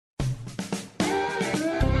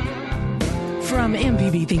From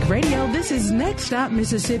MPB Think Radio, this is Next Stop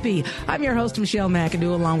Mississippi. I'm your host, Michelle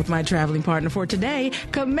McAdoo, along with my traveling partner for today,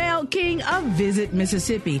 Kamel King of Visit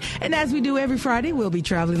Mississippi. And as we do every Friday, we'll be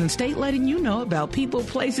traveling the state, letting you know about people,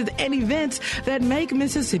 places, and events that make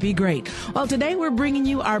Mississippi great. Well, today we're bringing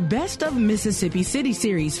you our Best of Mississippi City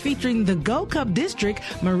series featuring the Go Cup District,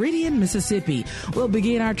 Meridian, Mississippi. We'll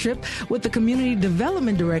begin our trip with the Community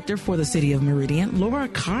Development Director for the City of Meridian, Laura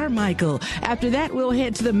Carmichael. After that, we'll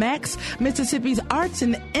head to the MAX, Mississippi's Arts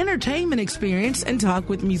and Entertainment Experience, and talk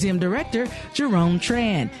with Museum Director Jerome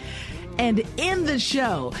Tran. And in the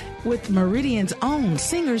show, with Meridian's own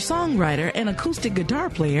singer-songwriter and acoustic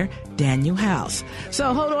guitar player, Daniel House.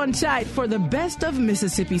 So hold on tight for the Best of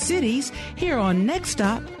Mississippi Cities here on Next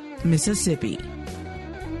Stop, Mississippi.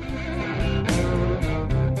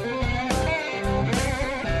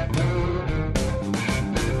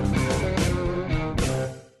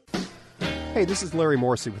 Hey, this is Larry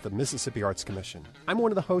Morrissey with the Mississippi Arts Commission. I'm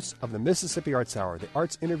one of the hosts of the Mississippi Arts Hour, the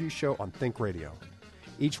arts interview show on Think Radio.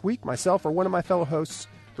 Each week, myself or one of my fellow hosts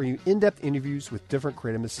bring you in-depth interviews with different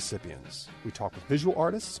creative Mississippians. We talk with visual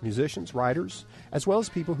artists, musicians, writers, as well as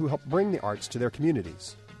people who help bring the arts to their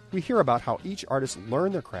communities. We hear about how each artist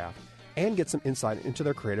learned their craft and get some insight into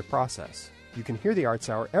their creative process. You can hear the Arts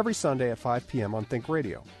Hour every Sunday at 5 p.m. on Think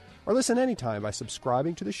Radio, or listen anytime by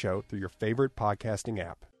subscribing to the show through your favorite podcasting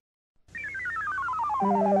app.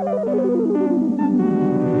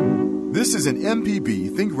 This is an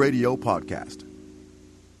MPB Think Radio podcast.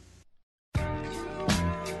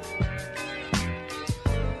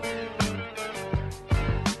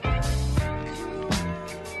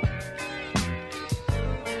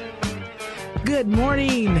 Good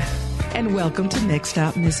morning, and welcome to Next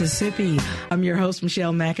Stop Mississippi. I'm your host,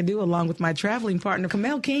 Michelle McAdoo, along with my traveling partner,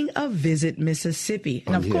 Kamel King of Visit Mississippi.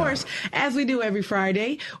 And of course, as we do every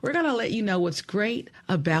Friday, we're going to let you know what's great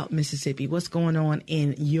about Mississippi, what's going on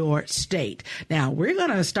in your state. Now, we're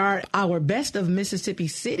going to start our Best of Mississippi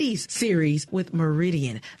Cities series with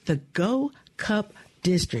Meridian, the Go Cup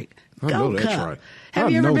District. Go Cup. Right. Have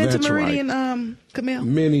you ever been to Meridian, right. Kamel?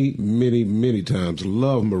 Many times.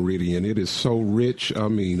 Love Meridian. It is so rich. I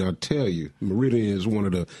mean, I tell you, Meridian is one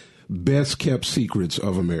of the best kept secrets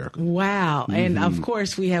of America. Wow. Mm-hmm. And of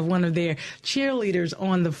course, we have one of their cheerleaders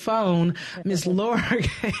on the phone, Miss Laura.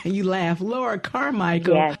 You laugh. Laura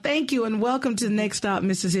Carmichael. Yes. Thank you and welcome to Next Stop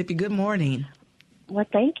Mississippi. Good morning. Well,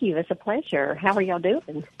 thank you. It's a pleasure. How are y'all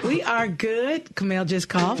doing? We are good. Kamel just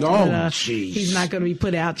coughed. Oh, jeez. He's not going to be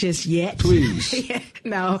put out just yet. Please.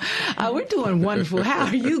 No, we're doing wonderful. How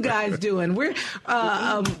are you guys doing? We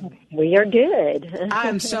are good. I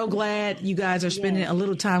am so glad you guys are spending a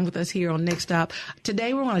little time with us here on Next Stop.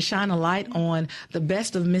 Today, we're going to shine a light on the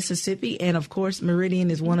best of Mississippi. And, of course, Meridian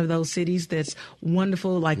is one of those cities that's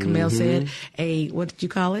wonderful, like Kamel said. What did you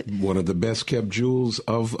call it? One of the best kept jewels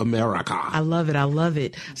of America. I love it. I love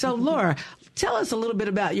it. So, Laura, tell us a little bit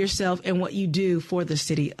about yourself and what you do for the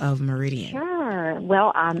city of Meridian. Sure.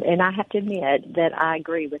 Well, and I have to admit that I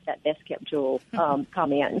agree with that best kept jewel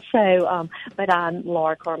comment. So, but I'm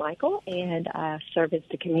Laura Carmichael, and I serve as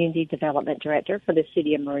the Community Development Director for the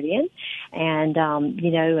city of Meridian. And,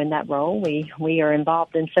 in that role, we are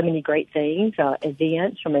involved in so many great things, from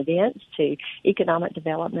events to economic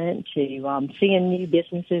development to seeing new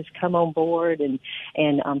businesses come on board and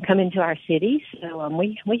come into our city. So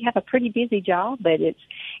we have a pretty busy job, but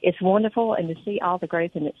it's wonderful, and to see all the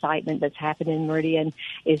growth and excitement that's happening in Meridian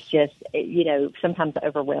is just, sometimes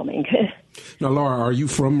overwhelming. Now, Laura, are you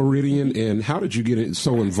from Meridian, and how did you get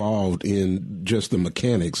so involved in just the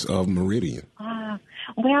mechanics of Meridian?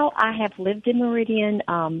 Well, I have lived in Meridian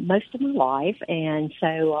most of my life, and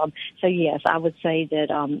so yes, I would say that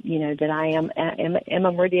that I am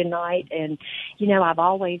a Meridianite, and I've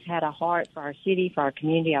always had a heart for our city, for our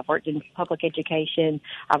community. I've worked in public education.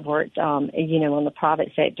 I've worked on the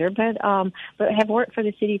private sector, but have worked for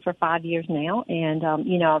the city for 5 years now, and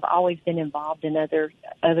I've always been involved in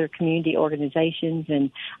other community organizations,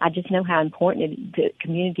 and I just know how important the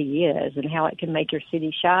community is and how it can make your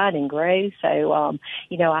city shine and grow. So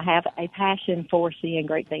I have a passion for seeing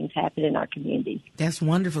great things happen in our community. That's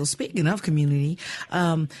wonderful. Speaking of community,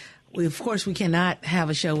 of course, we cannot have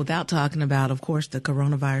a show without talking about, of course, the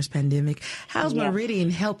coronavirus pandemic. How's Meridian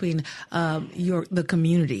helping the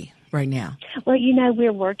community right now? Well,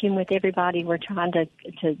 we're working with everybody. We're trying to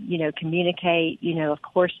communicate, of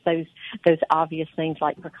course, those obvious things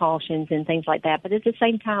like precautions and things like that. But at the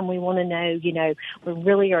same time, we want to know, we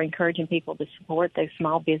really are encouraging people to support those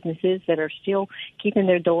small businesses that are still keeping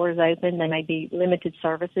their doors open. They may be limited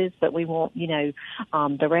services, but we want,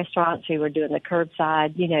 the restaurants who are doing the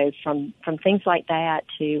curbside, from things like that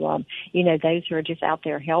to, those who are just out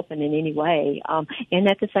there helping in any way. And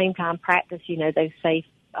at the same time, practice, those safe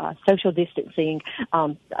social distancing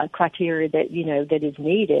criteria that is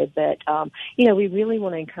needed. But, we really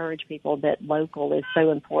want to encourage people that local is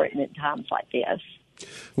so important at times like this.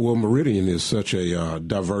 Well, Meridian is such a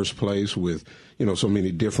diverse place with, so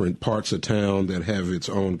many different parts of town that have its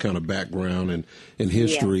own kind of background and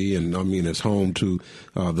history. Yeah. And, it's home to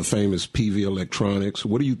the famous PV Electronics.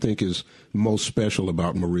 What do you think is most special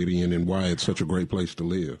about Meridian and why it's such a great place to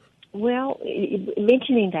live? Well,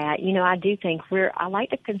 mentioning that, I do think I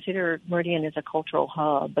like to consider Meridian as a cultural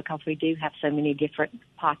hub because we do have so many different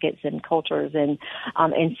pockets and cultures and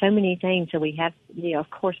so many things. So we have, of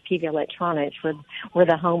course, PV Electronics. We're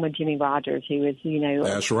the home of Jimmy Rogers, who is,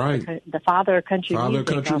 that's right, the father of country music.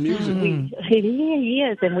 He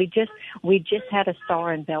is, and we just had a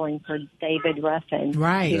star unveiling for David Ruffin,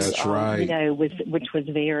 right? That's right. Which was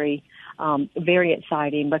very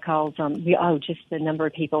exciting because just the number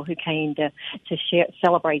of people who came to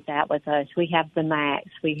celebrate that with us. We have the Max,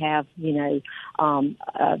 we have the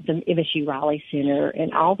MSU Riley Center,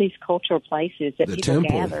 and all these cultural places that people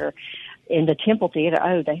gather. In the Temple Theater,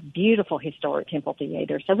 the beautiful historic Temple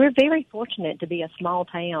Theater. So we're very fortunate to be a small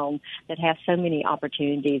town that has so many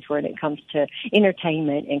opportunities when it comes to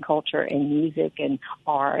entertainment and culture and music and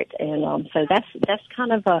art. And so that's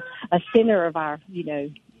kind of a center of our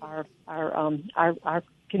our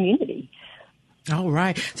community. All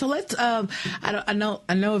right. So let's, I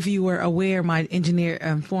know if you were aware, my engineer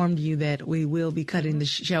informed you that we will be cutting the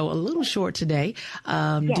show a little short today,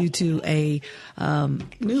 due to a,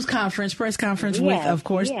 press conference with, of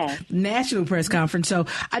course, national press conference. So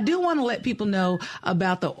I do want to let people know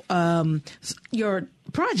about the, your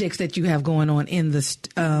projects that you have going on in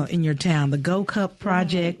in your town, the Go Cup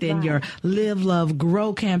project and your Live, Love,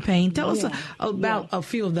 Grow campaign. Tell us about a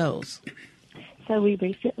few of those. So we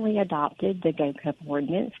recently adopted the Go Cup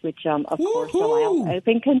ordinance, which, of course, allows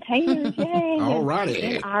open containers. Yay! All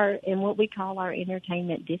righty. In what we call our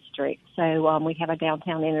entertainment district. So we have a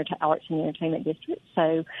downtown arts and entertainment district.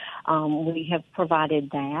 So we have provided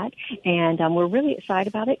that, and we're really excited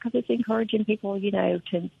about it because it's encouraging people,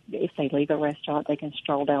 to if they leave a restaurant, they can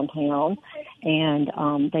stroll downtown, and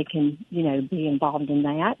they can, be involved in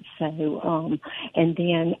that. So and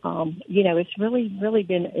then it's really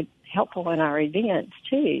been helpful in our events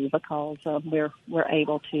too, because we're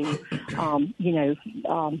able to,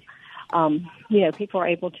 people are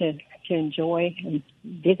able to enjoy and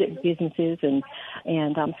visit businesses, and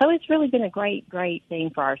so it's really been a great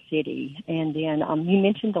thing for our city. And then you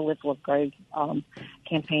mentioned the Live, Love, Grow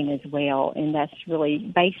campaign as well, and that's really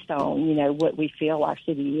based on what we feel our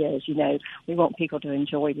city is. We want people to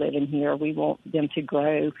enjoy living here. We want them to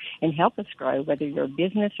grow and help us grow, whether you're a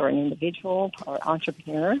business or an individual or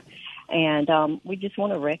entrepreneur. And we just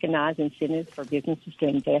want to recognize incentives for businesses to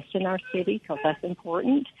invest in our city because that's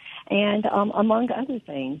important, and among other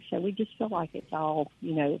things. So we just feel like it's all,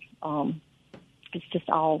 it's just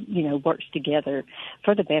all, works together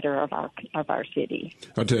for the better of our city.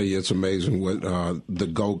 I tell you, it's amazing what the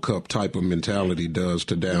Go Cup type of mentality does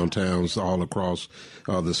to downtowns all across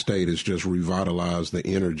the state. It's just revitalized the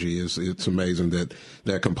energy. It's amazing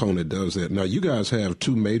that component does that. Now, you guys have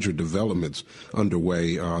two major developments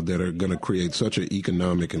underway that are going to create such an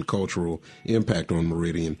economic and cultural impact on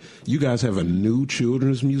Meridian. You guys have a new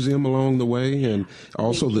children's museum along the way, and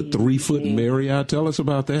also the 3-foot Marriott. Tell us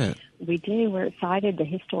about that. We do. We're excited. The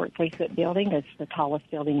historic 3-foot building is the tallest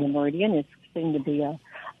building in Meridian. It's soon to be a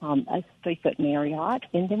 3-foot Marriott.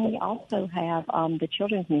 And then we also have the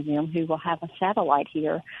Children's Museum, who will have a satellite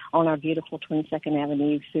here on our beautiful 22nd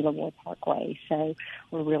Avenue, Sula Ward Parkway. So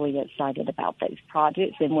we're really excited about those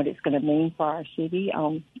projects and what it's going to mean for our city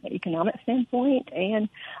on the economic standpoint, and,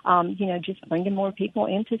 just bringing more people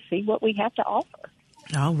in to see what we have to offer.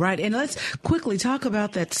 All right. And let's quickly talk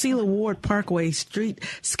about that Sela Ward Parkway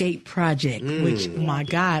Streetscape project, which, my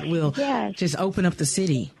God, will just open up the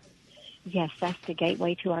city. Yes, that's the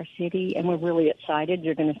gateway to our city, and we're really excited.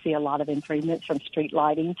 You're going to see a lot of improvements from street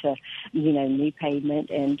lighting to, new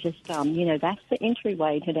pavement, and just, that's the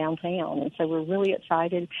entryway to downtown. And so we're really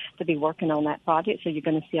excited to be working on that project. So you're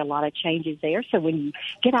going to see a lot of changes there. So when you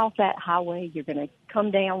get off that highway, you're going to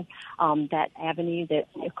come down that avenue that,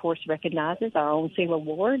 of course, recognizes our own Sheila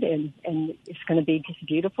Ward, and it's going to be just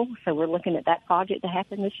beautiful. So we're looking at that project to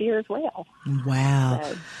happen this year as well.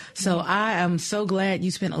 Wow. So I am so glad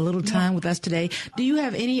you spent a little time with us today. Do you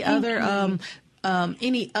have any other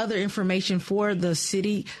information for the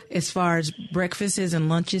city as far as breakfasts and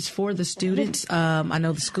lunches for the students? I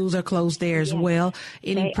know the schools are closed there as well.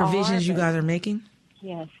 Any provisions you guys are making?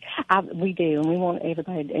 Yes, we do, and we want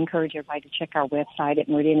everybody to encourage everybody to check our website at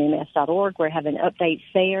meridianms.org. We're having updates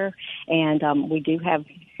there, and we do have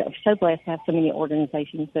so blessed to have so many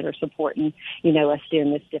organizations that are supporting, us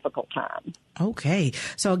during this difficult time. Okay,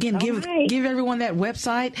 so again, give everyone that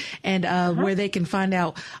website and where they can find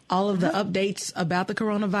out all of the updates about the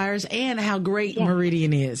coronavirus and how great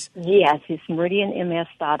Meridian is. Yes, it's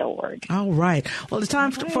meridianms.org. All right. Well, it's time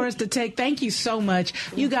for us to take. Thank you so much.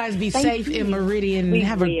 You guys be safe in Meridian.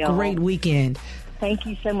 Have a great weekend. Thank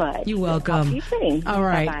you so much. You're welcome. Talk to you soon. All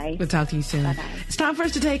right. Bye-bye. We'll talk to you soon. Bye-bye. It's time for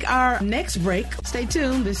us to take our next break. Stay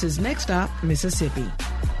tuned. This is Next Stop, Mississippi.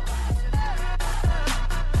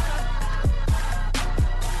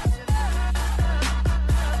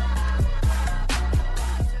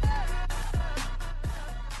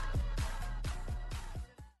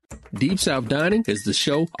 Deep South Dining is the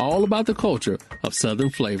show all about the culture of Southern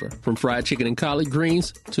flavor, from fried chicken and collard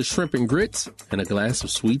greens to shrimp and grits and a glass of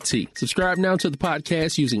sweet tea. Subscribe now to the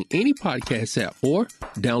podcast using any podcast app or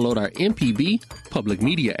download our MPB public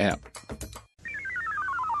media app.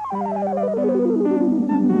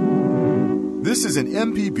 This is an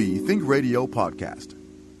MPB Think Radio podcast.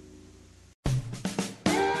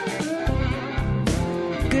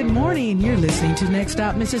 Good morning. You're listening to Next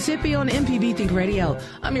Stop Mississippi on MPB Think Radio.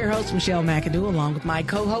 I'm your host, Michelle McAdoo, along with my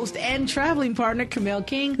co-host and traveling partner, Camille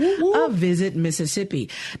King of Visit Mississippi.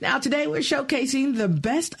 Now, today we're showcasing the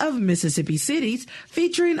best of Mississippi cities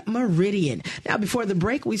featuring Meridian. Now, before the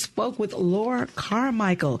break, we spoke with Laura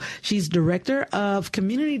Carmichael. She's Director of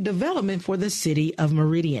Community Development for the city of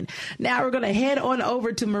Meridian. Now, we're going to head on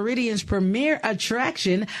over to Meridian's premier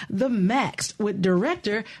attraction, the Max, with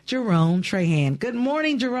Director Jerome Trahan. Good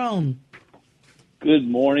morning, Jerome. Good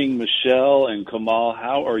morning, Michelle and Kamal.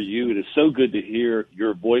 How are you? It is so good to hear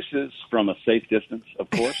your voices from a safe distance, of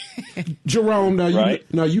course. Jerome,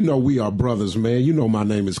 now you know we are brothers, man. You know my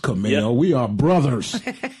name is Camille. Yep. We are brothers.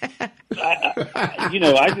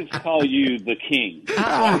 I just call you the king.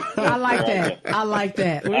 I like that. I like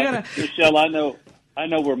that. Michelle, I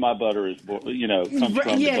know where my butter is, comes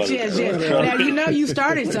from. Yes. Now, you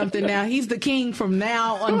started something now. He's the king from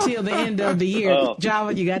now until the end of the year.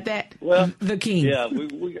 Java, you got that? Well, the king. Yeah,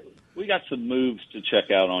 we got some moves to check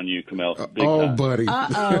out on you, Camille. Buddy. Well,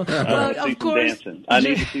 of course. I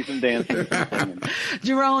need to see some dancing.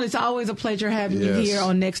 Jerome, it's always a pleasure having you here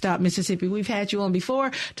on Next Stop Mississippi. We've had you on before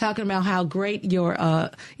talking about how great your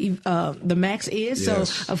the Max is. Yes.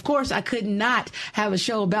 So, of course, I could not have a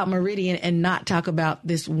show about Meridian and not talk about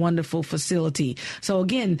this wonderful facility. So,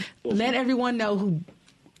 again, let everyone know who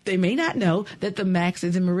they may not know that the Max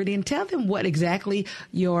is in Meridian. Tell them what exactly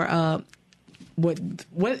your what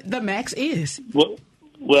the Max is.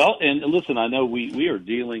 Well, and listen, I know we are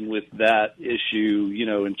dealing with that issue,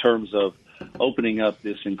 in terms of opening up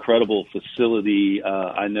this incredible facility.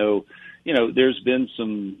 I know, there's been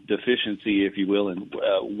some deficiency, if you will, in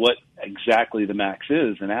what exactly the Max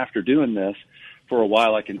is. And after doing this for a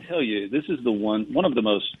while, I can tell you this is one of the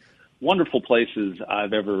most wonderful places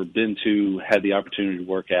I've ever been to, had the opportunity to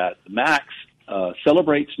work at. The Max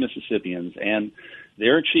celebrates Mississippians and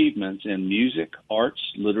their achievements in music, arts,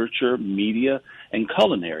 literature, media, and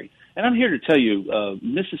culinary. And I'm here to tell you,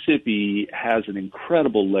 Mississippi has an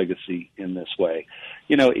incredible legacy in this way.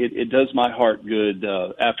 It does my heart good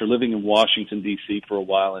after living in Washington, D.C. for a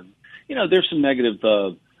while. And, there's some negative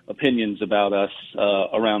opinions about us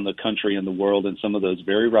around the country and the world, and some of those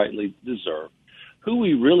very rightly deserved. Who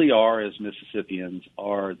we really are as Mississippians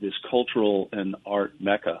are this cultural and art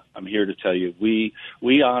mecca. I'm here to tell you, we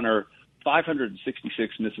honor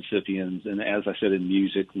 566 Mississippians, and as I said, in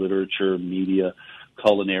music, literature, media,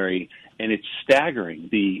 culinary, and it's staggering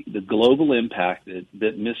the global impact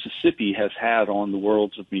that Mississippi has had on the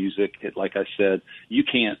worlds of music. Like I said, you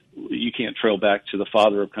can't trail back to the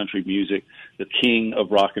father of country music, the king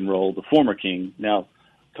of rock and roll, the former king. Now,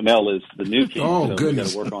 Kamel is the new king. Oh, so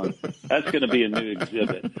goodness. We've got to work on. That's going to be a new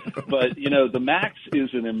exhibit. But, the Max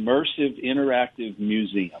is an immersive, interactive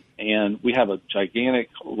museum. And we have a gigantic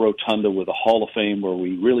rotunda with a Hall of Fame where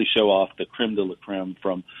we really show off the creme de la creme,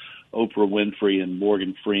 from Oprah Winfrey and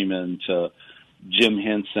Morgan Freeman to Jim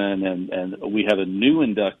Henson. And we have a new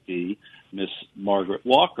inductee, Miss Margaret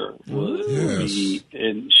Walker. Yes.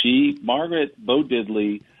 Margaret Bo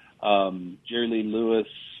Diddley Jerry Lee Lewis,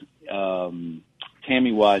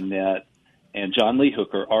 Tammy Wynette, and John Lee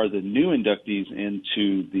Hooker are the new inductees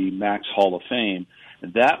into the Max Hall of Fame.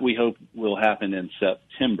 That we hope will happen in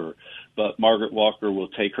September. But Margaret Walker will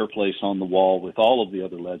take her place on the wall with all of the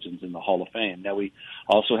other legends in the Hall of Fame. Now, we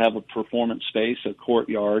also have a performance space, a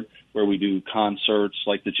courtyard, where we do concerts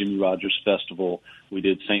like the Jimmy Rogers Festival. We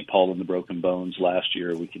did St. Paul and the Broken Bones last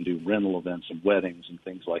year. We can do rental events and weddings and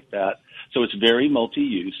things like that. So it's very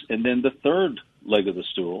multi-use. And then the third leg of the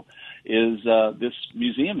stool is this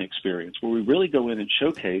museum experience where we really go in and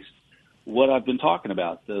showcase what I've been talking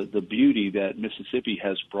about, the beauty that Mississippi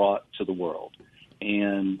has brought to the world.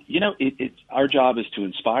 And, you know, our job is to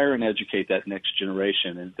inspire and educate that next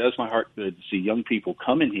generation. And it does my heart good to see young people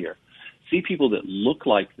come in here, see people that look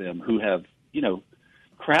like them who have, you know,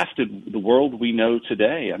 crafted the world we know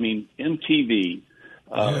today. I mean, MTV,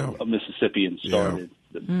 a Mississippian started.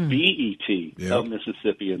 Yeah. The BET of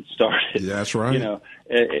Mississippian started. That's right. You know,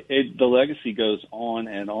 the legacy goes on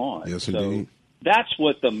and on. Yes, so indeed. That's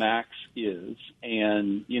what the Max is.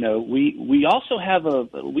 And, you know, we also have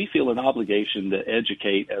we feel an obligation to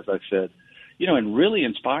educate, as I said, you know, and really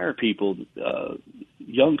inspire people,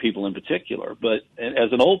 young people in particular. But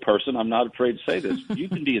as an old person, I'm not afraid to say this, you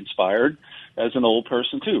can be inspired as an old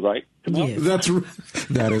person too, right? Yes.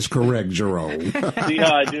 That is correct, Jerome. See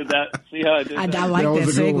how I did that? I like that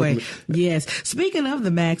segue. Yes. Speaking of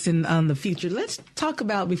the Max and the future, let's talk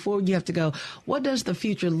about, before you have to go, what does the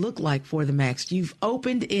future look like for the Max? You've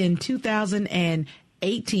opened in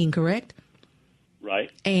 2018, correct?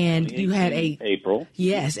 Right. And you had April.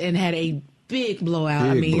 Yes, and had a big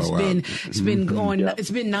blowout. It's been going. Yep.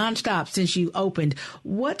 It's been nonstop since you opened.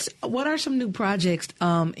 What are some new projects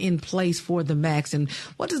in place for the Max, and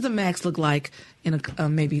what does the Max look like in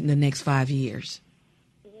maybe in the next 5 years?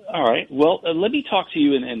 All right. Well, let me talk to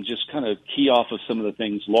you and just kind of key off of some of the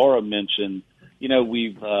things Laura mentioned. You know,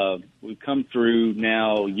 we've come through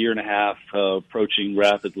now a year and a half, approaching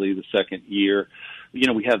rapidly the second year. You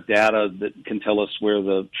know, we have data that can tell us where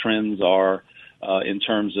the trends are in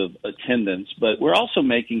terms of attendance, but we're also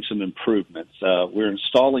making some improvements. We're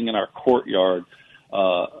installing in our courtyard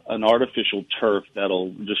an artificial turf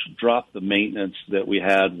that'll just drop the maintenance that we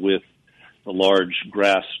had with the large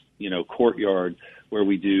grass, you know, courtyard where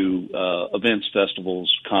we do events,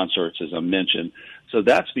 festivals, concerts, as I mentioned. So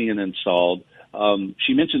that's being installed.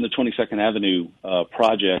 She mentioned the 22nd Avenue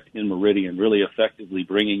project in Meridian, really effectively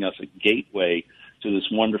bringing us a gateway to this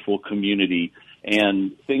wonderful community,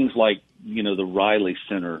 and things like, you know, the Riley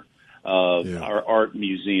Center, our art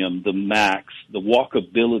museum, the Max, the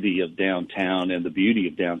walkability of downtown and the beauty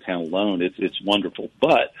of downtown alone. It's wonderful.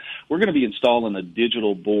 But we're going to be installing a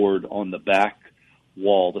digital board on the back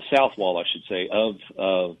wall, the south wall, I should say,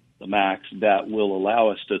 of the Max that will allow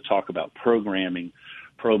us to talk about programming,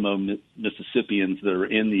 promo Mississippians that are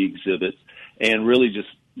in the exhibits, and really just,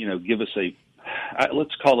 you know, give us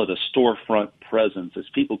let's call it a storefront presence. As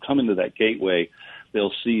people come into that gateway,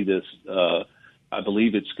 they'll see this, I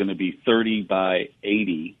believe it's going to be 30 by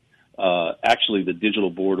 80. Actually, the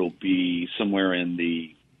digital board will be somewhere in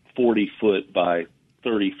the 40-foot by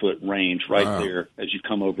 30-foot range right there as you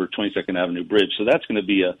come over 22nd Avenue Bridge. So that's going to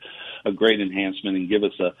be a great enhancement and give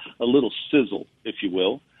us a little sizzle, if you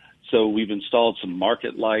will. So we've installed some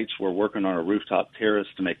market lights. We're working on a rooftop terrace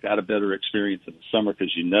to make that a better experience in the summer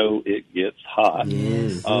because, you know, it gets hot.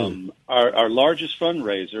 Yes. Our largest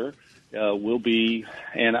fundraiser will be,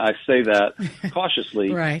 and I say that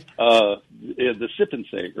cautiously, right. The Sip and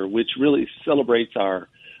Sager, which really celebrates our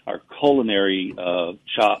culinary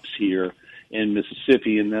chops here in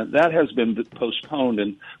Mississippi, and that has been postponed,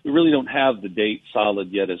 and we really don't have the date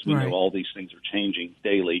solid yet, as we know all these things are changing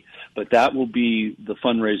daily. But that will be the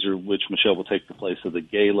fundraiser, which, Michelle, will take the place of the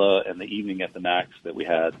gala and the evening at the Max that we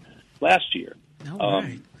had last year. All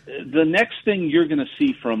right. The next thing you're going to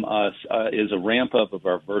see from us is a ramp-up of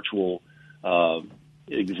our virtual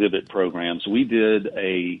exhibit programs. We did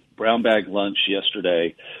a brown bag lunch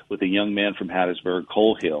yesterday with a young man from Hattiesburg,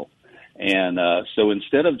 Cole Hill. And so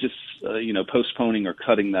instead of just, postponing or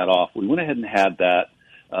cutting that off, we went ahead and had that.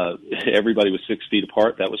 Everybody was 6 feet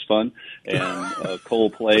apart. That was fun. And Cole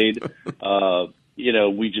played.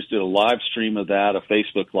 We just did a live stream of that, a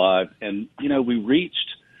Facebook Live. And, we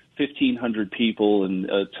reached 1,500 people, and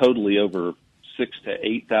totally over 6,000 to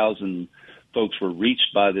 8,000 folks were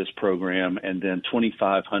reached by this program. And then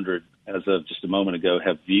 2,500, as of just a moment ago,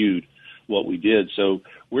 have viewed what we did. So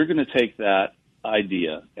we're going to take that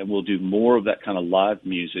idea, and we'll do more of that kind of live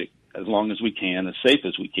music as long as we can, as safe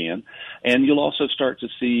as we can. And you'll also start to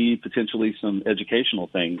see potentially some educational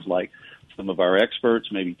things like some of our experts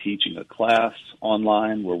maybe teaching a class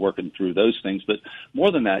online. We're working through those things. But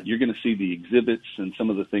more than that, you're going to see the exhibits and some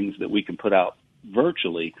of the things that we can put out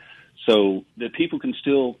virtually so that people can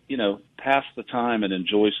still, pass the time and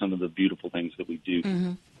enjoy some of the beautiful things that we do.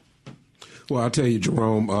 Mm-hmm. Well, I'll tell you,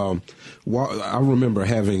 Jerome, I remember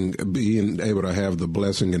being able to have the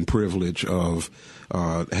blessing and privilege of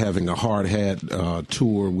having a hard hat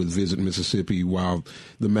tour with Visit Mississippi while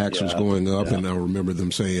the MAX was going up. And I remember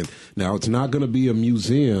them saying, now it's not going to be a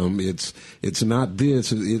museum. It's not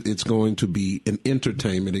this. It's going to be an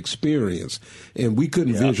entertainment experience. And we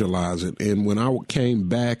couldn't visualize it. And when I came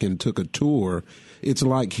back and took a tour, it's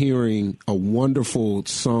like hearing a wonderful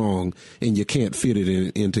song and you can't fit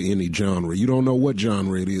it into any genre. You don't know what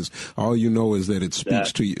genre it is. All you know is that it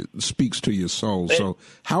speaks to your soul. So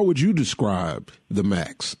how would you describe the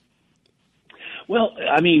MAX? Well,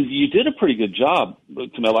 I mean, you did a pretty good job,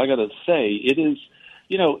 Camille. I got to say, it is,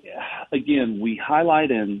 again, we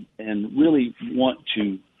highlight and really want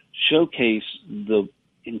to showcase the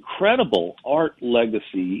incredible art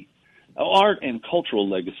and cultural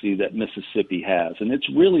legacy that Mississippi has. And it's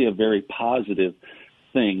really a very positive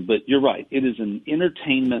thing. But you're right, it is an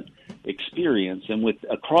entertainment experience. And with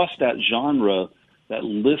across that genre, that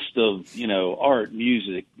list of, art,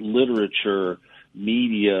 music, literature,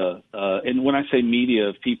 media, and when I say media,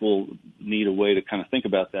 if people need a way to kind of think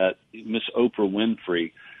about that, Miss Oprah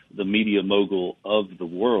Winfrey, the media mogul of the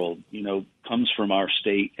world, comes from our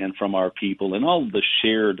state and from our people and all of the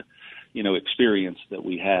shared, experience that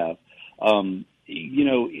we have.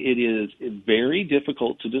 It is very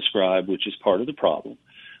difficult to describe, which is part of the problem.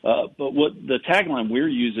 But what the tagline we're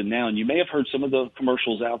using now, and you may have heard some of the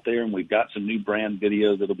commercials out there, and we've got some new brand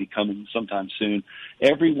video that'll be coming sometime soon.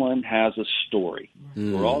 Everyone has a story.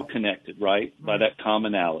 We're all connected, right, by that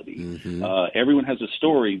commonality. Everyone has a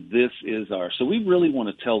story. This is so we really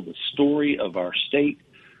want to tell the story of our state,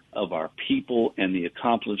 of our people, and the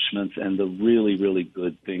accomplishments and the really, really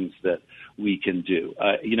good things that we can do.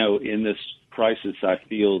 In this crisis, I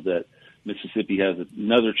feel that Mississippi has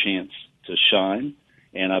another chance to shine,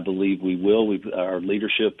 and I believe we will. Our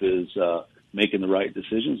leadership is making the right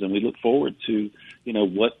decisions, and we look forward to,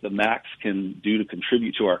 what the MAX can do to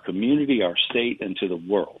contribute to our community, our state, and to the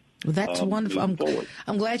world. Well, that's wonderful.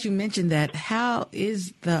 I'm glad you mentioned that. How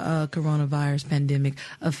is the coronavirus pandemic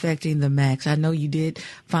affecting the MAX? I know you did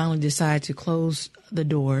finally decide to close the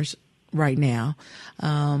doors right now.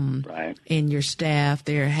 Right. And your staff,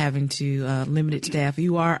 they're having to limited staff.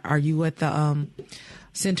 Are you at the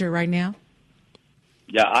center right now?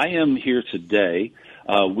 Yeah, I am here today.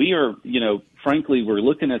 We are, frankly, we're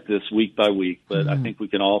looking at this week by week, but I think we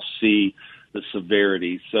can all see the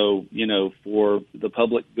severity. So, for the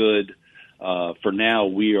public good, for now,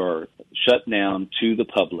 we are shut down to the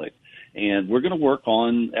public. And we're going to work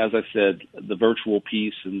on, as I said, the virtual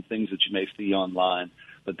piece and things that you may see online.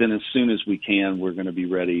 But then as soon as we can, we're going to be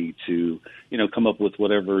ready to, come up with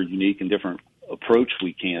whatever unique and different approach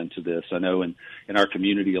we can to this. I know in our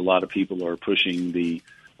community, a lot of people are pushing the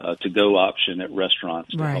to-go option at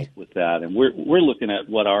restaurants to help with that. And we're looking at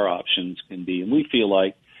what our options can be. And we feel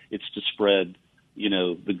like it's to spread,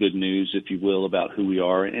 the good news, if you will, about who we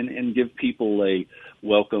are and give people a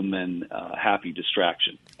welcome and happy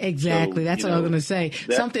distraction. Exactly. So, that's what I was going to say.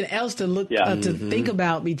 Something else to look to think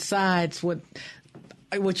about besides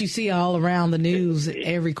what you see all around the news,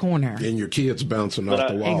 every corner. And your kids bouncing off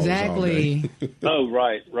the walls. Exactly. Oh,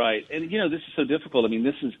 right. And, this is so difficult. I mean,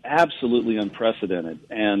 this is absolutely unprecedented.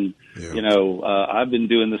 And, I've been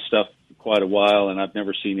doing this stuff for quite a while, and I've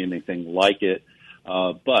never seen anything like it.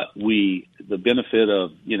 But the benefit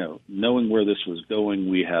of, knowing where this was going,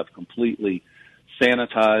 we have completely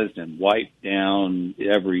sanitized and wiped down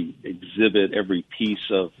every exhibit, every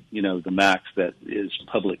piece of, the MAX that is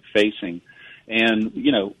public facing. And,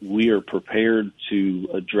 we are prepared to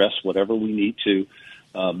address whatever we need to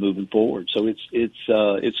moving forward. So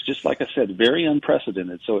it's just, like I said, very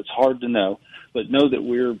unprecedented. So it's hard to know, but know that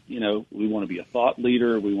we're, we want to be a thought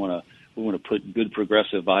leader. We want to put good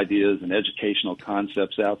progressive ideas and educational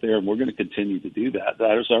concepts out there, and we're going to continue to do that.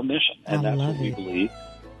 That is our mission, and that's what we believe,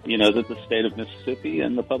 that the state of Mississippi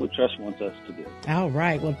and the public trust wants us to do. All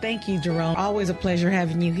right. Well, thank you, Jerome. Always a pleasure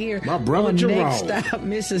having you here. My brother on Jerome. Next Stop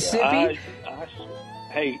Mississippi.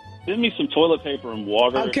 Hey, send me some toilet paper and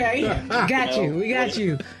water. Okay. Got you. We got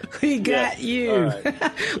you. We got you.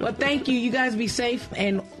 Right. Well, thank you. You guys be safe,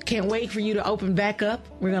 and can't wait for you to open back up.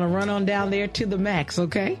 We're going to run on down there to the MAX,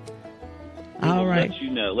 okay? All right. Let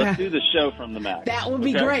you know. Let's do the show from the Max. That would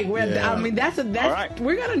be great. Yeah. I mean, All right.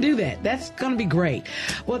 We're going to do that. That's going to be great.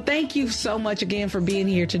 Well, thank you so much again for being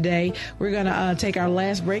here today. We're going to take our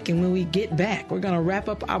last break, and when we get back, we're going to wrap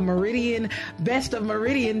up our Meridian Best of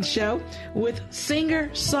Meridian show with singer,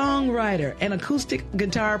 songwriter, and acoustic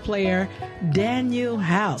guitar player Daniel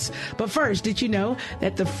House. But first, did you know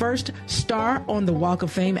that the first star on the Walk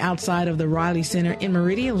of Fame outside of the Riley Center in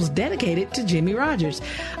Meridian was dedicated to Jimmie Rodgers,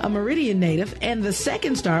 a Meridian native, and the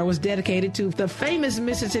second star was dedicated to the famous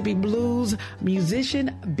Mississippi blues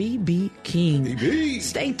musician B.B. King. B.B.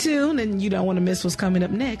 Stay tuned, and you don't want to miss what's coming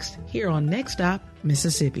up next here on Next Stop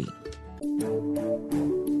Mississippi.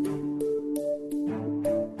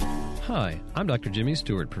 Hi, I'm Dr. Jimmy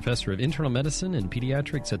Stewart, Professor of Internal Medicine and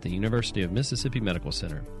Pediatrics at the University of Mississippi Medical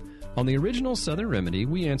Center. On the original Southern Remedy,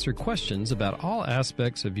 we answer questions about all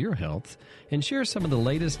aspects of your health and share some of the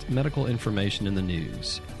latest medical information in the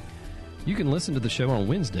news. You can listen to the show on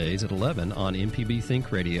Wednesdays at 11 on MPB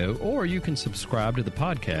Think Radio, or you can subscribe to the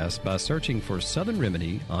podcast by searching for Southern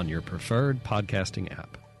Remedy on your preferred podcasting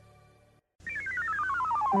app.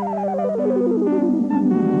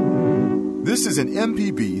 This is an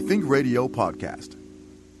MPB Think Radio podcast.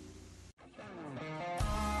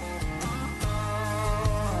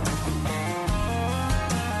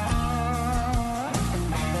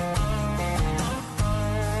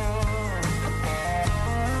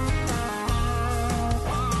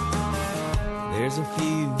 There's a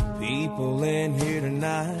few people in here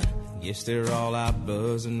tonight. Yes, they're all out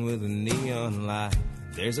buzzing with a neon light.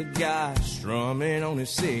 There's a guy strumming on his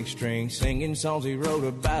six string, singing songs he wrote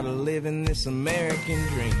about living this American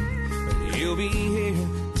dream. But he'll be here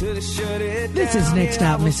till they shut it down. This is Next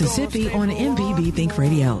Stop Mississippi on MPB Think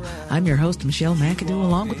Radio. I'm your host, Michelle McAdoo,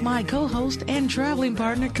 along with my co-host and traveling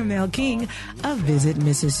partner, Kamel King of Visit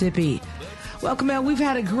Mississippi. Well, Kamel, we've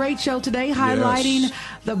had a great show today highlighting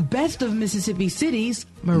the best of Mississippi cities,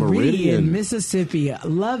 Meridian, Mississippi.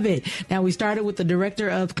 Love it. Now, we started with the Director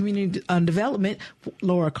of Community Development,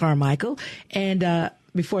 Laura Carmichael, and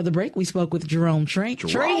before the break, we spoke with Jerome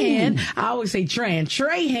Trahan. I always say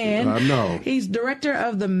Trahan. I know. He's Director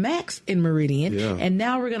of the Max in Meridian, and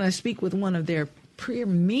now we're going to speak with one of their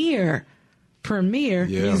premier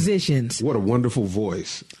musicians. What a wonderful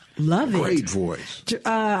voice. Love it. Great voice.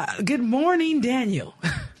 Good morning, Daniel.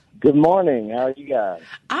 Good morning. How are you guys?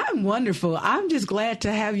 I'm wonderful. I'm just glad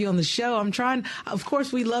to have you on the show. Of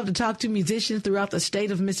course, we love to talk to musicians throughout the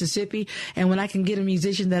state of Mississippi. And when I can get a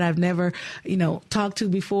musician that I've never, talked to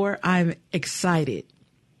before, I'm excited.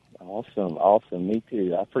 Awesome. Me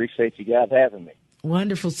too. I appreciate you guys having me.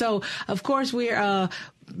 Wonderful. So, of course, we're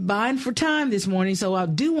buying for time this morning. So I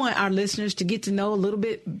do want our listeners to get to know a little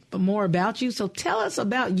bit more about you. So tell us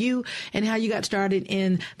about you and how you got started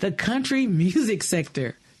in the country music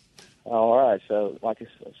sector. All right. So like I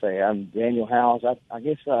say, I'm Daniel House. I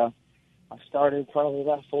guess I started probably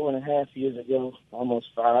about 4.5 years ago, almost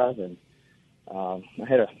 5. And I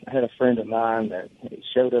had a friend of mine that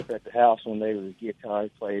showed up at the house one day with a guitar. He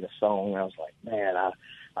played a song. I was like, man,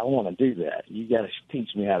 I want to do that. You got to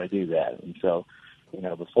teach me how to do that. And so,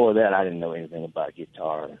 before that, I didn't know anything about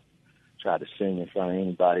guitar or try to sing in front of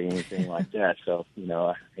anybody, anything like that. So,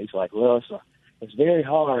 he's like, well, it's very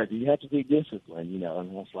hard. You have to be disciplined, and I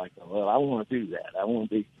was like, well, I want to do that. I want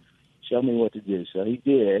to show me what to do. So he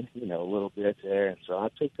did, a little bit there. And so I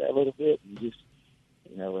took that little bit and just,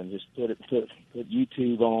 put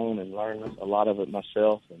YouTube on and learned a lot of it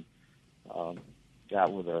myself, and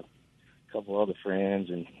got with a couple other friends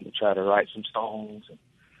and try to write some songs.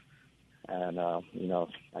 And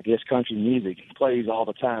I guess country music plays all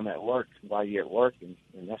the time at work while you're at work, and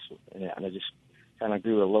I just kind of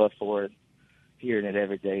grew a love for it, hearing it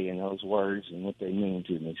every day and those words and what they mean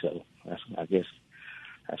to me. So I guess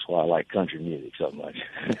that's why I like country music so much.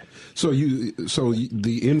 So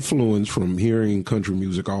the influence from hearing country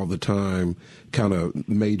music all the time kind of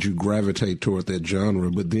made you gravitate toward that genre.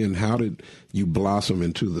 But then how did you blossom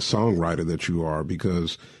into the songwriter that you are?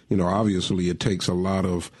 Because, obviously it takes a lot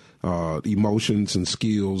of emotions and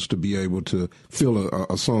skills to be able to fill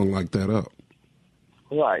a song like that up.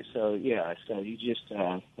 Right. So, so you just,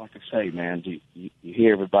 like I say, man, you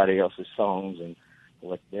hear everybody else's songs and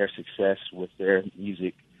what their success with their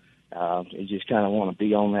music. You just kind of want to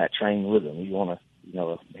be on that train with them. You want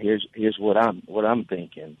to, here's what I'm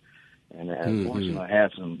thinking. And unfortunately, I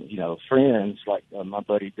have some, friends like my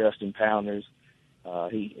buddy Dustin Pounders.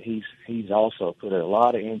 He's also put a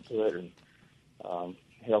lot of input and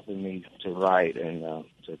helping me to write and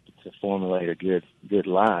to formulate a good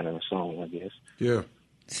line in a song, I guess. Yeah.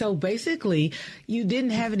 So basically, you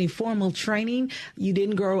didn't have any formal training. You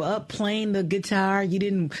didn't grow up playing the guitar. You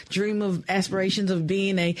didn't dream of aspirations of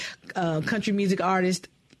being a country music artist.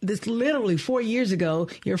 This literally 4 years ago,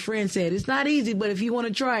 your friend said, it's not easy, but if you want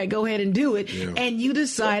to try it, go ahead and do it. Yeah. And you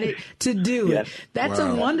decided to do it. That's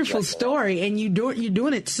a wonderful story, and you're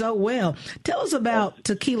doing it so well. Tell us about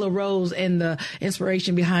Tequila Rose and the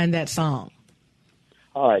inspiration behind that song.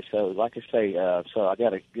 All right, so like I say, so I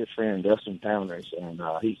got a good friend, Dustin Pounders, and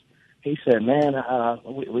he said, man,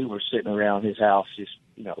 we were sitting around his house just,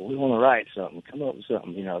 we want to write something, come up with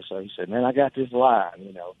something, So he said, man, I got this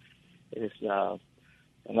line, it's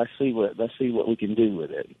and let's see what we can do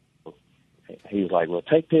with it. He was like, well,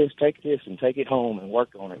 take this, and take it home and work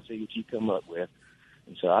on it, see what you come up with.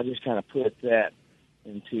 And so I just kind of put that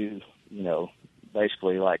into,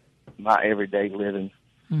 basically like my everyday living.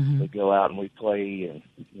 Mm-hmm. We go out and we play, and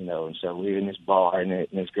and so we're in this bar, and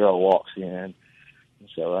this girl walks in, and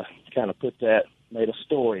so I kind of made a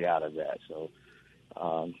story out of that. So,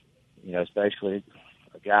 it's basically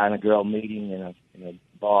a guy and a girl meeting in a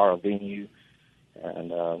bar or venue,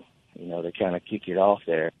 and they kind of kick it off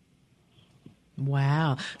there.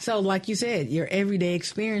 Wow. So like you said, your everyday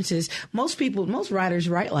experiences, most writers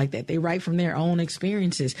write like that. They write from their own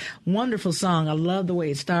experiences. Wonderful song. I love the way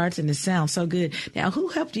it starts, and it sounds so good. Now, who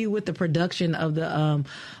helped you with the production of the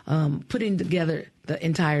putting together the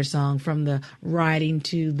entire song, from the writing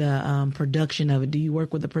to the production of it? Do you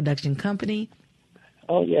work with a production company?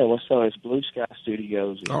 Oh, yeah. Well, so it's Blue Sky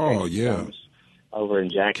Studios. Oh, yeah. Over in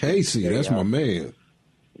Jackson. Casey, that's my man.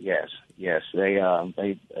 Yes, they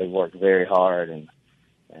work very hard, and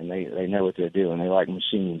they know what they're doing. They like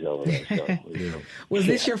machines over there. So, Was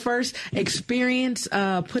this your first experience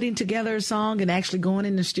putting together a song and actually going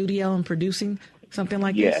in the studio and producing something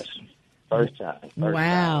like this? Yes, first time.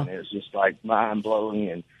 Wow. Time. It was just like mind blowing,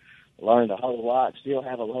 and learned a whole lot. Still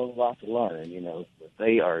have a whole lot to learn, But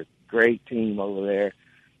they are a great team over there,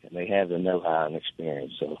 and they have the know-how and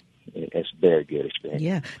experience. So. It's a very good experience.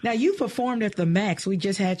 Yeah. Now, you performed at the Max. We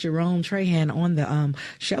just had Jerome Trahan on the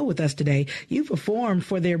show with us today. You performed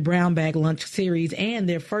for their Brown Bag Lunch series and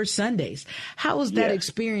their First Sundays. How was that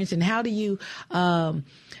experience, and how do you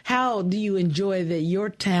enjoy that your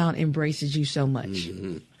town embraces you so much?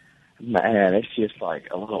 Mm-hmm. Man, it's just like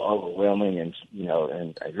a little overwhelming, and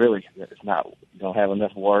and I really, it's not, you don't have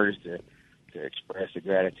enough words to express the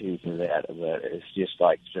gratitude for that. But it's just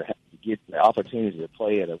like to get the opportunity to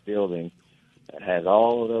play at a building that has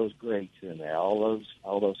all of those greats in there, all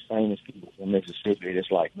those famous people from Mississippi,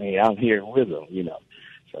 just like me. I'm here with them,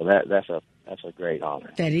 So that's a great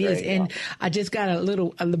honor. That is, and I just got a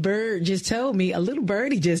little birdie just told me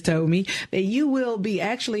that you will be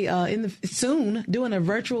actually soon doing a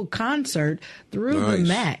virtual concert through the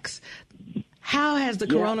Max. How has the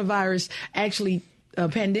coronavirus actually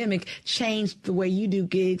pandemic changed the way you do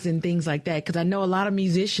gigs and things like that? Because I know a lot of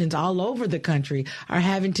musicians all over the country are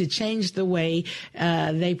having to change the way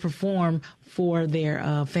they perform for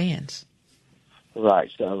their fans. Right.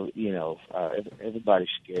 So, everybody's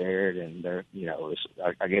scared, and they're,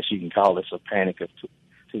 I guess you can call this a panic of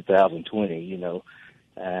 2020,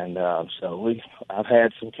 and so I've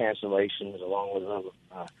had some cancellations along with other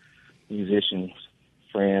musicians,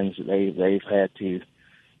 friends. They've had to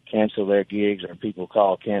cancel their gigs, or people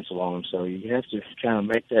cancel on them. So you have to kind of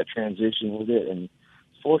make that transition with it. And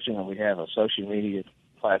fortunately, we have a social media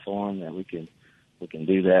platform that we can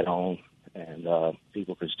do that on, and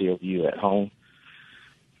people can still view at home.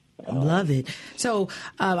 I love it. So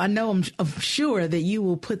I know I'm sure that you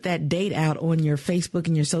will put that date out on your Facebook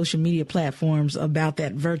and your social media platforms about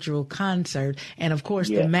that virtual concert, and of course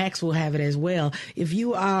the Max will have it as well. If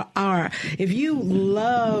you if you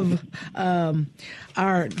love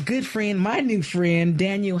our good friend, my new friend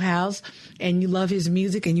Daniel House, and you love his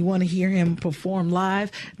music and you want to hear him perform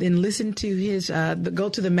live, then listen to his go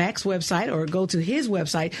to the Max website or go to his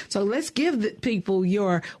website. So let's give the people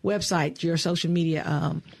your website, your social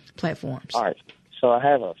media platforms. All right. So I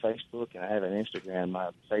have a Facebook and I have an Instagram. My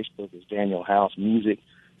Facebook is Daniel House Music.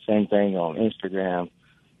 Same thing on Instagram.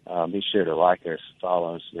 Be sure to like us,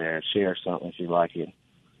 follow us there, share something if you like it,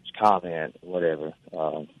 comment, whatever.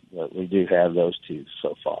 But we do have those two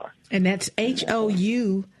so far. And that's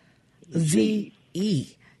Houze.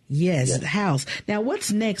 Yes, House. Now,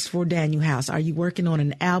 what's next for Daniel House? Are you working on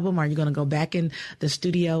an album? Are you going to go back in the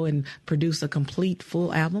studio and produce a complete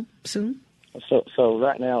full album soon? So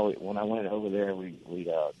right now, when I went over there, we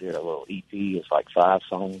did a little EP. It's like 5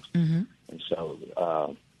 songs, and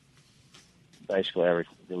so basically I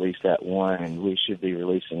released that one, and we should be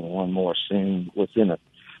releasing one more soon. Within a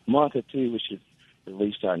month or two, we should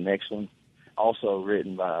release our next one. Also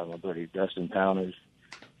written by my buddy Dustin Pounders,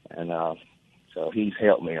 And so he's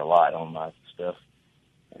helped me a lot on my stuff,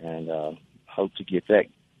 and hope to get that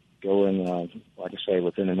going, like I say,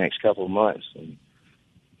 within the next couple of months, and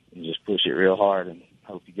just push it real hard, and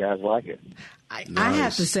hope you guys like it. I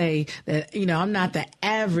have to say that, I'm not the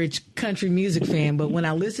average country music fan, but when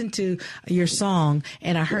I listened to your song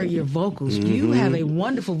and I heard your vocals, you have a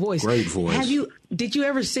wonderful voice. Great voice. Did you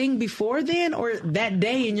ever sing before then, or that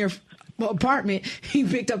day in your apartment, you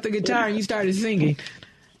picked up the guitar and you started singing?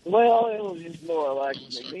 Well, it was just more like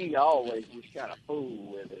me always was kind of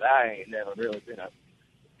fool with it. I ain't never really been a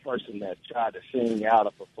person that tried to sing out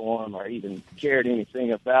or perform or even cared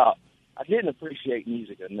anything about. I didn't appreciate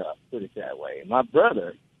music enough, put it that way. My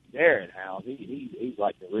brother, Darren House, he's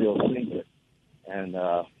like the real singer. And,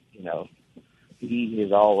 he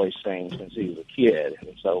has always sang since he was a kid.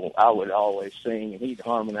 And so I would always sing, and he'd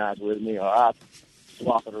harmonize with me, or I'd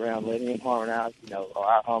swap it around, let him harmonize, or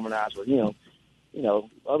I'd harmonize with him.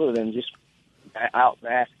 Other than just out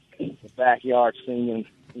back, the backyard singing,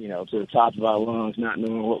 to the top of our lungs, not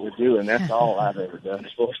knowing what we're doing. That's all I've ever done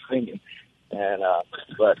as far as singing. And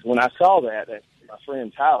but when I saw that my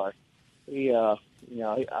friend Tyler, I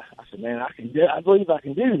said, man, I believe I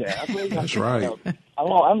can do that. I believe That's right.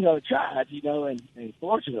 I'm going to try it, and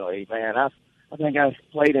fortunately, man, I think I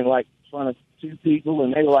played in like front of 2 people,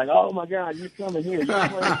 and they were like, "Oh my God, you're coming here!"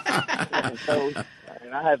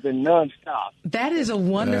 And I have been nonstop. That is a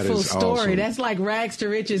wonderful story. Awesome. That's like rags to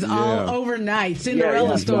riches all overnight.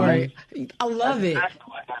 Cinderella story. I love it. That's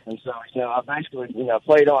what happened. So, I basically,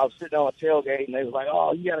 played on. I was sitting on a tailgate, and they were like,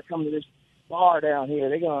 "Oh, you got to come to this bar down here.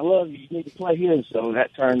 They're gonna love you. You need to play here." And so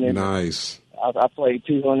that turned into nice. I played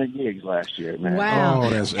 200 gigs last year, man. Wow. Oh,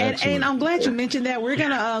 that's excellent. And I'm glad you mentioned that. We're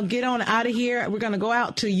going to get on out of here. We're going to go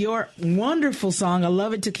out to your wonderful song, I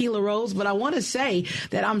Love It, Tequila Rose. But I want to say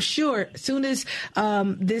that I'm sure as soon as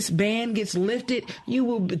this ban gets lifted, you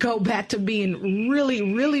will go back to being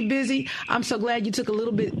really, really busy. I'm so glad you took a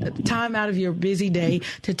little bit of time out of your busy day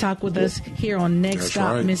to talk with us here on Next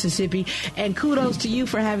Stop Mississippi. And kudos to you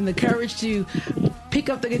for having the courage to pick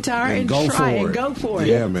up the guitar and try and go for it.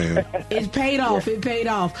 Yeah, man. It paid off. It paid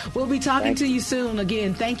off. We'll be talking to you soon.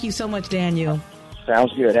 Again, thank you so much, Daniel.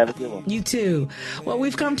 Sounds good. Have a good one. You too. Well,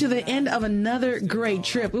 we've come to the end of another great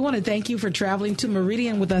trip. We want to thank you for traveling to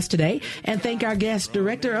Meridian with us today, and thank our guest,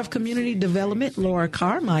 Director of Community Development, Laura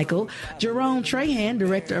Carmichael, Jerome Trahan,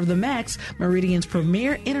 Director of the Max, Meridian's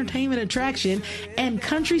premier entertainment attraction, and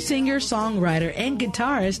country singer, songwriter, and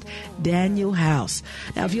guitarist, Daniel House.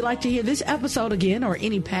 Now, if you'd like to hear this episode again or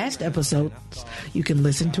any past episodes, you can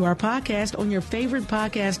listen to our podcast on your favorite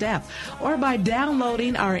podcast app or by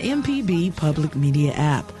downloading our MPB Public Media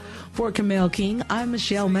app. For Kamel King, I'm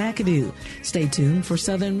Michelle McAdoo. Stay tuned for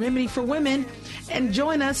Southern Remedy for Women and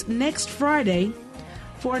join us next Friday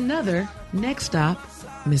for another Next Stop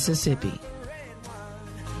Mississippi.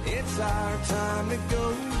 It's our time to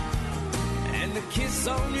go, and the kiss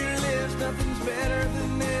on your lips, nothing's better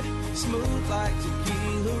than it. Smooth like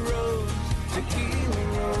tequila rose, tequila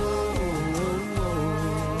rose.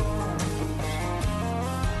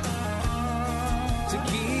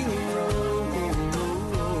 Tequila rose.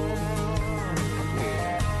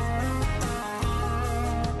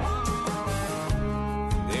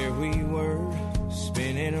 There we were,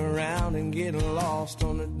 spinning around and getting lost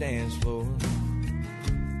on the dance floor.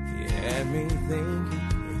 You had me thinking,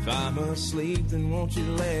 if I'm asleep, then won't you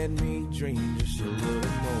let me dream just a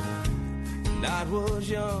little more? And I was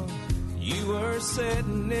young, you were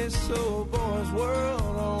setting this old boy's world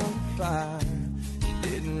on fire. You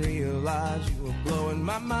didn't realize you were blowing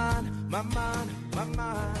my mind, my mind, my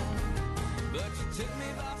mind. But you took me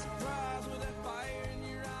by